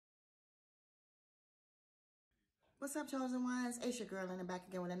What's up, chosen ones? It's your girl in the back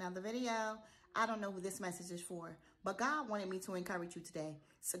again with another video. I don't know who this message is for, but God wanted me to encourage you today.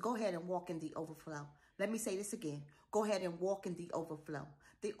 So go ahead and walk in the overflow. Let me say this again. Go ahead and walk in the overflow.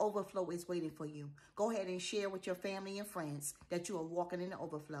 The overflow is waiting for you. Go ahead and share with your family and friends that you are walking in the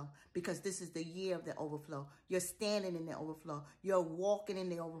overflow, because this is the year of the overflow. You're standing in the overflow. You're walking in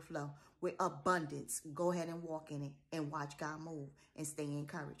the overflow with abundance. Go ahead and walk in it and watch God move and stay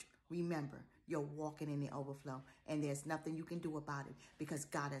encouraged. Remember, you're walking in the overflow, and there's nothing you can do about it because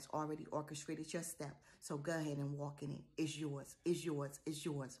God has already orchestrated your step. So go ahead and walk in it. It's yours. It's yours. It's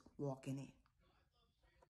yours. Walk in it.